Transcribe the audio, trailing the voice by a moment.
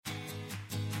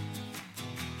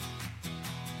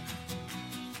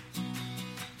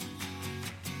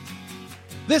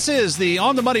This is the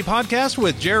On the Money podcast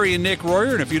with Jerry and Nick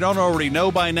Royer, and if you don't already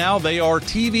know by now, they are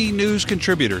TV news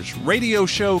contributors, radio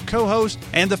show co-hosts,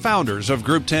 and the founders of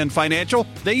Group 10 Financial.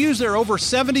 They use their over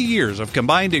 70 years of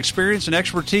combined experience and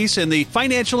expertise in the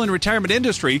financial and retirement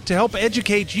industry to help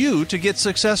educate you to get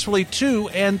successfully to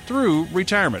and through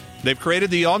retirement. They've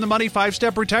created the On the Money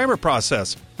 5-step retirement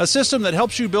process, a system that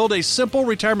helps you build a simple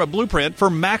retirement blueprint for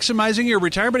maximizing your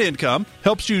retirement income,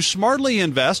 helps you smartly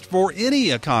invest for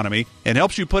any economy, and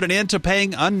helps you put an end to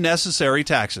paying unnecessary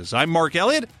taxes. I'm Mark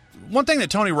Elliott. One thing that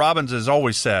Tony Robbins has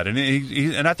always said,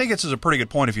 and I think this is a pretty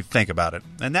good point if you think about it,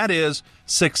 and that is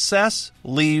success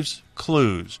leaves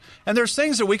clues. And there's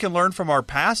things that we can learn from our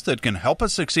past that can help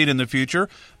us succeed in the future.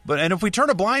 And if we turn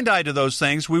a blind eye to those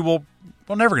things, we're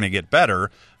never going to get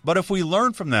better. But if we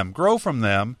learn from them, grow from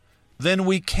them, then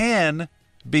we can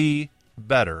be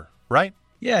better, right?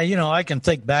 Yeah, I can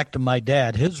think back to my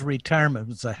dad. His retirement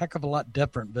was a heck of a lot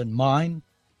different than mine.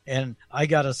 And I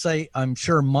got to say, I'm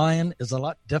sure mine is a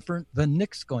lot different than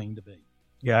Nick's going to be.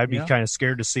 Yeah, I'd be kind of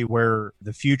scared to see where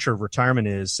the future of retirement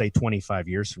is, say, 25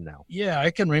 years from now. Yeah,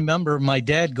 I can remember my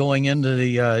dad going into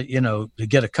the, to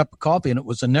get a cup of coffee, and it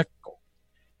was a nickel.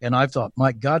 And I thought,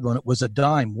 my God, when it was a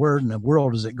dime, where in the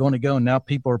world is it going to go? And now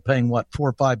people are paying, $4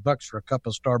 or $5 for a cup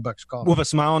of Starbucks coffee. With a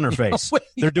smile on their face.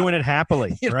 They're doing it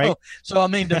happily, right? So,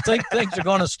 to think things are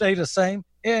going to stay the same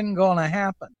isn't going to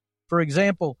happen. For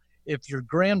example, if your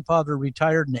grandfather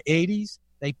retired in the 80s,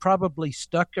 they probably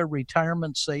stuck a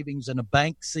retirement savings in a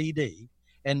bank CD.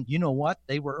 And you know what?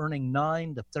 They were earning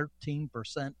 9 to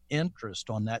 13%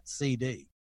 interest on that CD.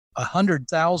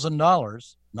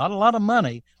 $100,000, not a lot of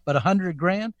money, but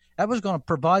 $100,000, that was going to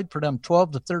provide for them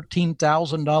 $12,000 to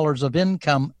 $13,000 of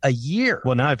income a year.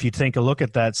 Well, now if you take a look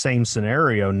at that same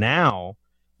scenario, now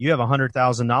you have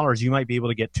 $100,000, you might be able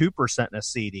to get 2% in a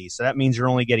CD. So that means you're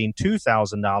only getting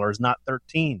 $2,000, not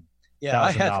 $13,000. Yeah,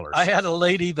 I had a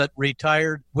lady that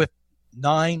retired with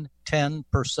 9-10%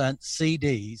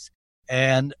 CDs,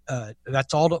 and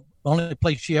that's all. The only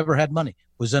place she ever had money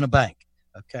was in a bank.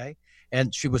 Okay,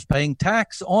 and she was paying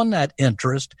tax on that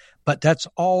interest, but that's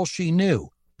all she knew.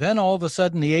 Then all of a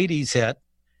sudden the 80s hit,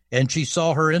 and she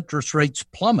saw her interest rates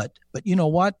plummet. But you know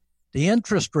what? The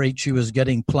interest rate she was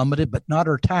getting plummeted, but not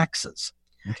her taxes.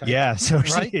 Okay? Yeah, so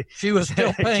right? She was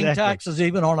still paying taxes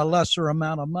even on a lesser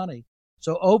amount of money.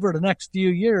 So over the next few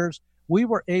years, we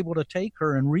were able to take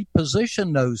her and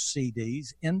reposition those CDs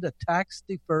into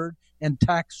tax-deferred and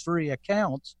tax-free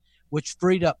accounts, which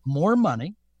freed up more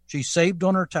money. She saved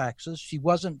on her taxes. She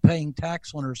wasn't paying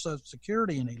tax on her Social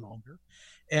Security any longer.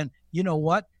 And you know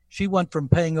what? She went from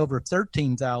paying over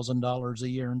 $13,000 a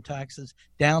year in taxes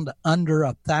down to under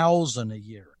 $1,000 a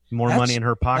year. More money in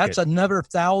her pocket. That's another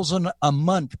 $1,000 a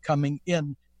month coming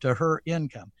in to her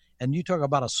income. And you talk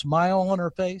about a smile on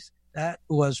her face. That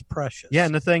was precious. Yeah,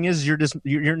 and the thing is,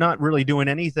 you're not really doing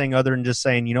anything other than just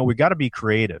saying, we got to be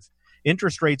creative.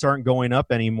 Interest rates aren't going up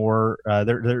anymore.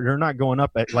 They're not going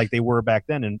up like they were back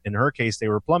then. In her case, they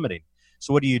were plummeting.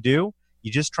 So what do?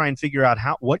 You just try and figure out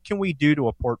what can we do to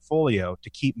a portfolio to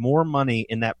keep more money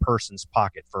in that person's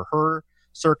pocket. For her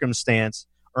circumstance,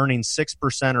 earning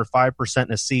 6% or 5%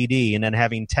 in a CD and then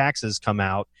having taxes come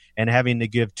out and having to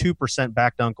give 2%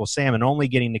 back to Uncle Sam and only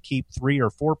getting to keep 3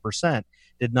 or 4%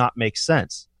 did not make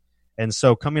sense. And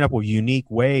so coming up with unique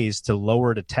ways to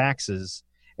lower the taxes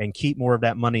and keep more of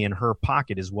that money in her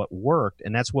pocket is what worked.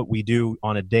 And that's what we do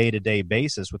on a day-to-day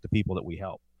basis with the people that we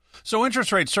help. So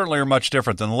interest rates certainly are much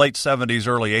different than the late 70s,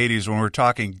 early 80s when we were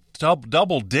talking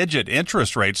double-digit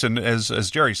interest rates. And as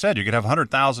Jerry said, you could have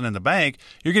 $100,000 in the bank.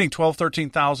 You're getting $12,000,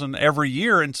 $13,000 every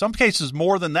year. In some cases,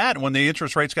 more than that when the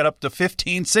interest rates got up to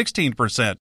 15,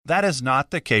 16%. That is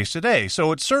not the case today.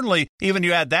 So it's certainly, even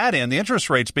you add that in, the interest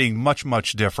rates being much,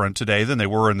 much different today than they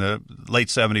were in the late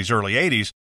 70s, early 80s.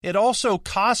 It also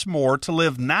costs more to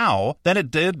live now than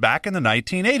it did back in the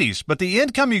 1980s. But the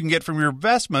income you can get from your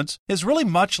investments is really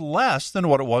much less than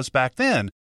what it was back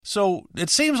then. So it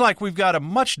seems like we've got a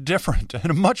much different and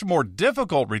a much more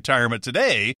difficult retirement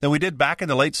today than we did back in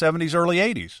the late 70s, early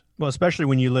 80s. Well, especially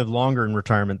when you live longer in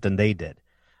retirement than they did.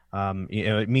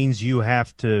 It means you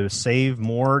have to save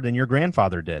more than your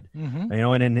grandfather did. Mm-hmm.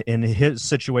 And in his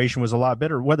situation was a lot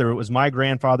better. Whether it was my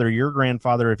grandfather or your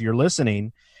grandfather, if you're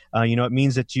listening, it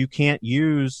means that you can't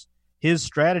use his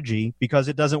strategy because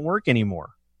it doesn't work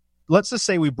anymore. Let's just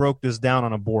say we broke this down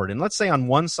on a board, and let's say on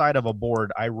one side of a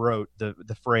board I wrote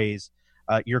the phrase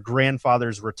your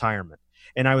grandfather's retirement,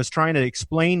 and I was trying to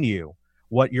explain to you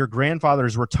what your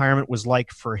grandfather's retirement was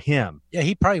like for him. Yeah,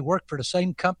 he probably worked for the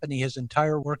same company his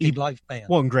entire working lifespan.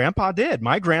 Well, and Grandpa did.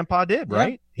 My grandpa did,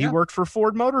 right? He worked for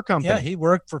Ford Motor Company. Yeah, he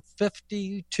worked for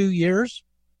 52 years.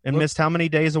 And missed how many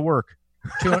days of work?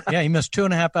 He missed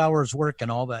 2.5 hours working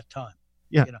all that time.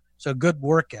 Yeah. So good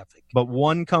work ethic. But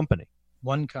one company.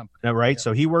 One company. Right. Yeah.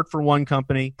 So he worked for one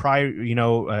company. Prior,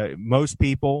 most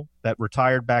people that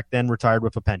retired back then retired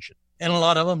with a pension. And a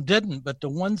lot of them didn't. But the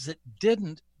ones that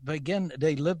didn't, again,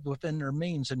 they lived within their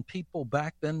means. And people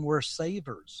back then were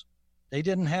savers. They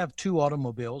didn't have 2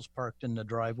 automobiles parked in the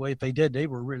driveway. If they did, they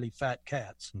were really fat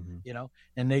cats,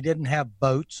 and they didn't have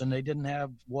boats, and they didn't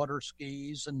have water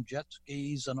skis and jet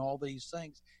skis and all these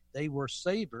things. They were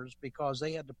savers because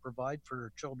they had to provide for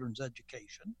their children's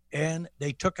education, and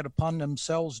they took it upon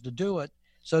themselves to do it.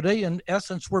 So they, in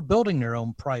essence, were building their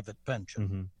own private pension.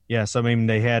 Mm-hmm. Yes, I mean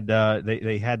they had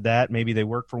they had that. Maybe they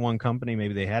worked for one company.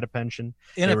 Maybe they had a pension.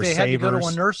 And if they had to go to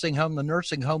a nursing home, the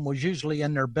nursing home was usually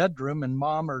in their bedroom, and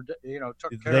mom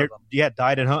took care of them. Yeah,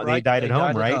 died at home. Right? They died at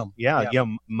home, right? Home. Yeah.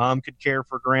 Mom could care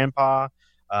for grandpa.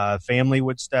 Family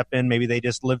would step in. Maybe they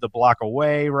just lived a block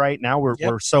away. Right now,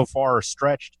 we're so far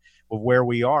stretched with where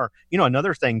we are.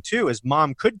 Another thing too is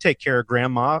mom could take care of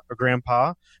grandma or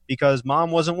grandpa because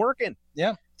mom wasn't working.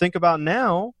 Yeah. Think about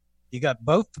now. You got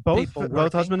both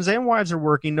husbands and wives are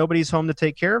working. Nobody's home to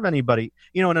take care of anybody.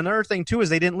 And another thing too is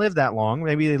they didn't live that long.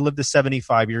 Maybe they lived to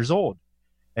 75 years old,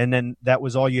 and then that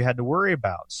was all you had to worry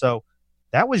about. So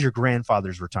that was your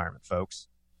grandfather's retirement, folks.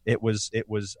 It was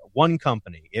one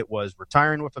company. It was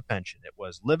retiring with a pension. It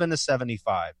was living to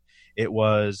 75. It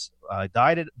was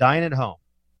dying at home.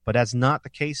 But that's not the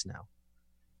case now.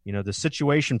 The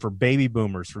situation for baby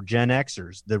boomers, for Gen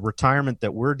Xers, the retirement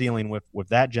that we're dealing with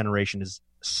that generation is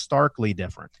starkly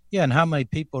different. Yeah, and how many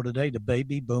people today, the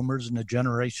baby boomers and the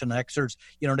Generation Xers,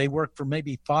 they work for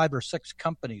maybe 5 or 6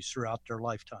 companies throughout their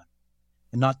lifetime,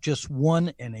 and not just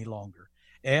one any longer.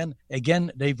 And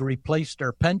again, they've replaced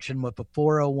their pension with a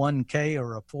 401k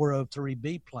or a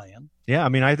 403b plan. Yeah, I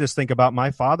mean, I just think about my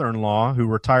father-in-law who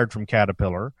retired from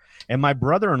Caterpillar, and my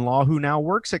brother-in-law who now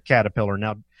works at Caterpillar.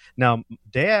 Now,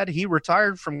 Dad, he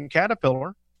retired from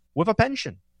Caterpillar with a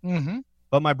pension. Mm-hmm.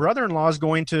 But my brother-in-law is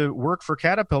going to work for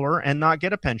Caterpillar and not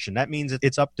get a pension. That means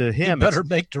it's up to him. He better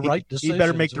make the right decisions. He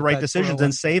better make the right decisions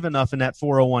and save enough in that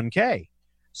 401k.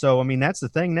 So, I mean, that's the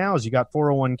thing now is you got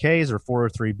 401ks or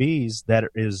 403bs that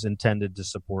is intended to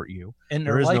support you. And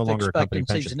their life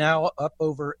expectancy is now up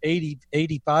over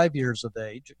 85 years of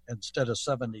age instead of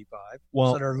 75.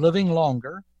 Well, so they're living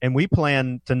longer. And we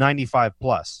plan to 95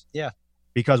 plus. Yeah.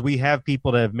 Because we have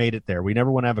people that have made it there. We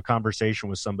never want to have a conversation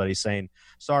with somebody saying,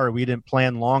 sorry, we didn't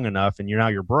plan long enough and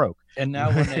you're broke. And now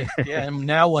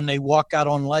when they walk out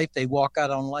on life, they walk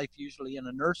out on life usually in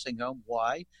a nursing home.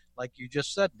 Why? Like you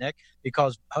just said, Nick,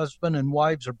 because husband and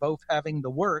wives are both having to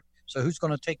work. So who's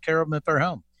going to take care of them if they're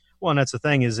home? Well, and that's the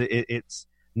thing is it's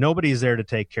nobody's there to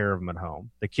take care of them at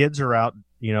home. The kids are out,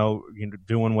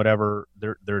 doing whatever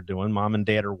they're doing. Mom and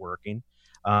dad are working.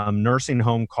 Nursing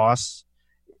home costs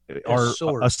are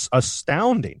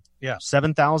astounding. Yeah.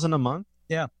 $7,000 a month.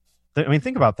 Yeah. I mean,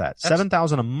 think about that.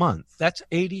 $7,000 a month. That's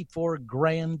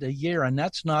 $84,000 a year. And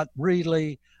that's not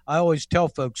really, I always tell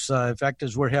folks, in fact,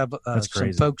 as we have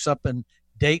some folks up in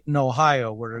Dayton,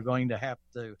 Ohio, where they're going to have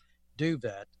to do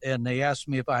that. And they asked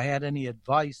me if I had any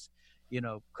advice,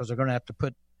 because they're going to have to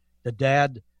put the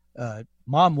dad,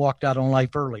 mom walked out on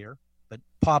life earlier, but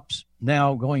pop's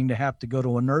now going to have to go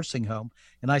to a nursing home.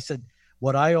 And I said,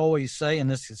 what I always say, and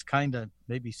this is kind of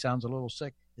maybe sounds a little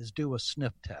sick, is do a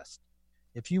sniff test.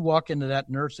 If you walk into that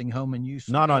nursing home and you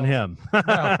smell, not on him,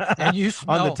 and you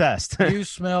smell on the test, you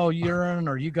smell urine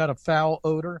or you got a foul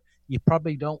odor, you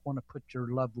probably don't want to put your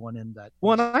loved one in that.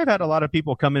 Well, and I've had a lot of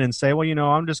people come in and say, well,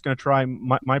 I'm just going to try.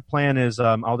 My plan is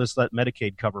I'll just let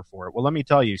Medicaid cover for it. Well, let me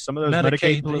tell you, some of those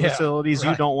Medicaid facilities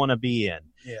you don't want to be in.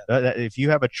 Yeah. If you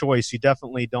have a choice, you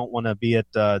definitely don't want to be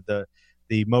at the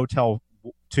Motel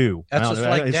 2. That's just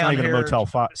like it's down not even here, a Motel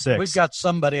 6. We've got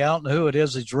somebody, I don't know who it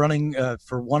is, he's running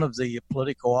for one of the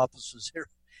political offices here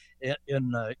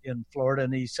in Florida,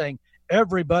 and he's saying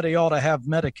everybody ought to have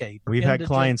Medicaid. We've had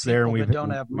clients there, and don't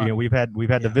have money. We've had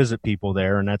to visit people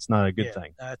there, and that's not a good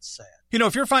thing. That's sad.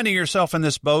 If you're finding yourself in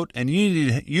this boat and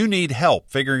you need help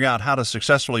figuring out how to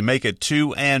successfully make it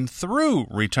to and through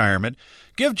retirement,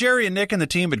 give Jerry and Nick and the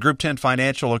team at Group 10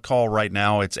 Financial a call right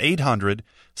now. It's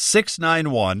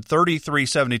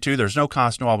 800-691-3372. There's no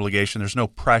cost, no obligation. There's no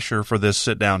pressure for this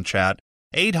sit-down chat.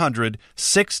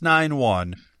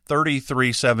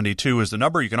 800-691-3372 is the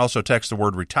number. You can also text the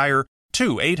word RETIRE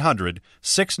to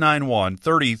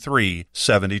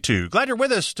 800-691-3372. Glad you're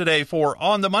with us today for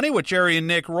On the Money with Jerry and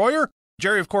Nick Royer.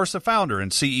 Jerry, of course, the founder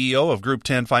and CEO of Group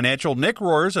 10 Financial. Nick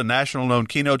Royer is a national-known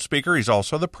keynote speaker. He's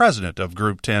also the president of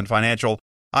Group 10 Financial.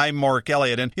 I'm Mark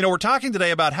Elliott, and we're talking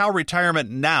today about how retirement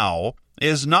now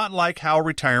is not like how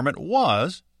retirement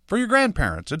was For your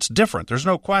grandparents, it's different. There's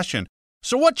no question.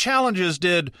 So what challenges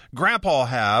did Grandpa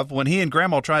have when he and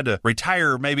Grandma tried to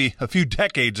retire maybe a few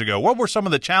decades ago? What were some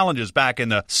of the challenges back in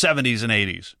the 70s and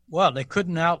 80s? Well, they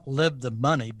couldn't outlive the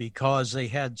money because they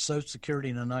had Social Security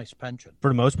and a nice pension. For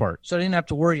the most part. So they didn't have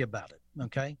to worry about it,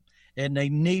 okay? And they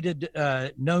needed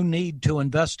no need to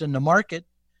invest in the market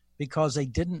because they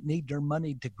didn't need their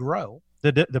money to grow.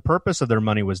 The purpose of their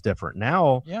money was different.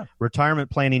 Now,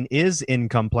 retirement planning is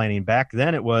income planning. Back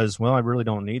then it was, well, I really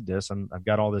don't need this. I've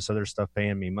got all this other stuff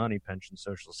paying me money, pension,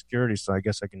 Social Security, so I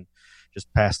guess I can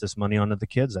just pass this money on to the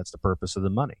kids. That's the purpose of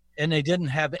the money. And they didn't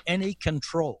have any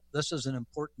control. This is an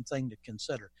important thing to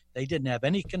consider. They didn't have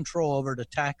any control over the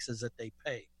taxes that they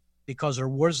paid, because there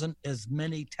wasn't as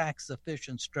many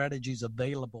tax-efficient strategies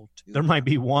available to them. There might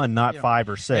be one, not 5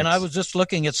 or 6. And I was just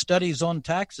looking at studies on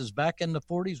taxes back in the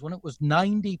 40s when it was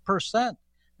 90%.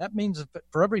 That means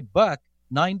for every buck,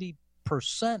 90%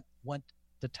 went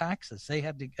to taxes. They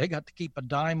got to keep a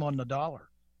dime on the dollar.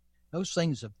 Those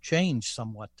things have changed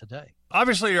somewhat today.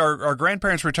 Obviously, our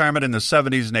grandparents' retirement in the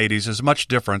 70s and 80s is much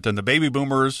different than the baby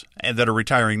boomers that are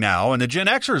retiring now and the Gen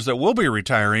Xers that will be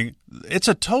retiring. It's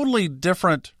a totally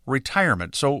different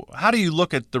retirement. So how do you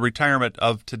look at the retirement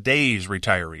of today's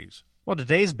retirees? Well,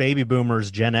 today's baby boomers,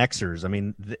 Gen Xers, I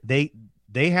mean,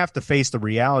 they have to face the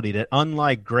reality that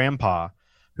unlike Grandpa,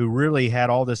 who really had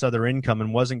all this other income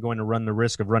and wasn't going to run the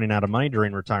risk of running out of money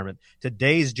during retirement,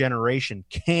 today's generation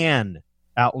can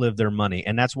outlive their money.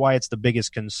 And that's why it's the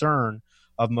biggest concern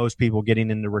of most people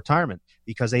getting into retirement,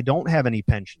 because they don't have any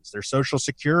pensions. Their Social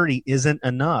Security isn't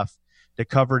enough to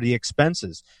cover the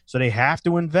expenses. So they have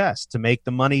to invest to make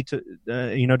the money to,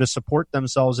 to support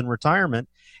themselves in retirement.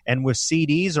 And with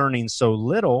CDs earning so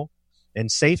little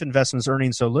and safe investments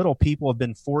earning so little, people have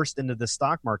been forced into the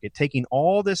stock market, taking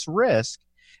all this risk.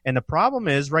 And the problem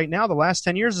is right now, the last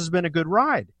 10 years has been a good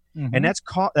ride. Mm-hmm. And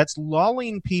that's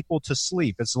lulling people to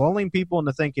sleep. It's lulling people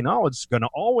into thinking, oh, it's going to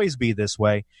always be this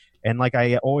way. And like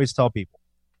I always tell people,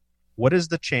 what is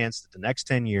the chance that the next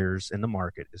 10 years in the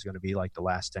market is going to be like the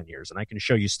last 10 years? And I can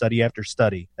show you study after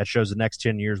study that shows the next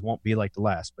 10 years won't be like the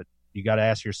last. But you got to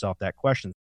ask yourself that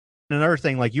question. Another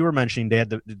thing, like you were mentioning, Dad,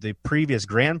 the previous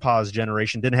grandpa's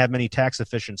generation didn't have many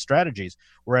tax-efficient strategies,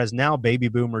 whereas now baby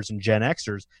boomers and Gen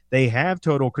Xers, they have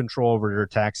total control over their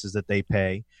taxes that they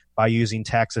pay by using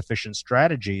tax-efficient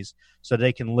strategies so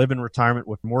they can live in retirement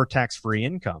with more tax-free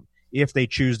income if they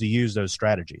choose to use those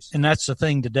strategies. And that's the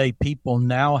thing today. People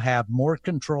now have more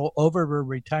control over their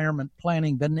retirement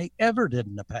planning than they ever did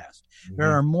in the past. Mm-hmm.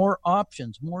 There are more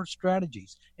options, more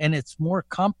strategies, and it's more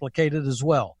complicated as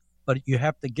well. But you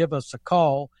have to give us a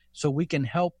call so we can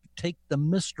help take the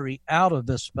mystery out of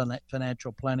this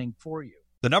financial planning for you.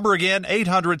 The number again,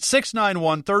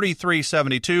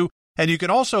 800-691-3372. And you can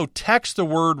also text the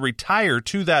word retire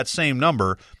to that same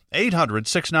number,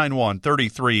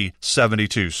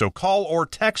 800-691-3372. So call or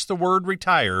text the word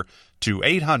retire to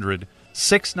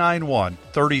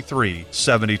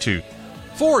 800-691-3372.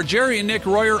 For Jerry and Nick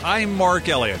Royer, I'm Mark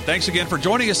Elliott. Thanks again for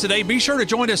joining us today. Be sure to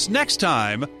join us next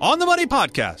time on the Money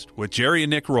Podcast with Jerry and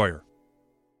Nick Royer.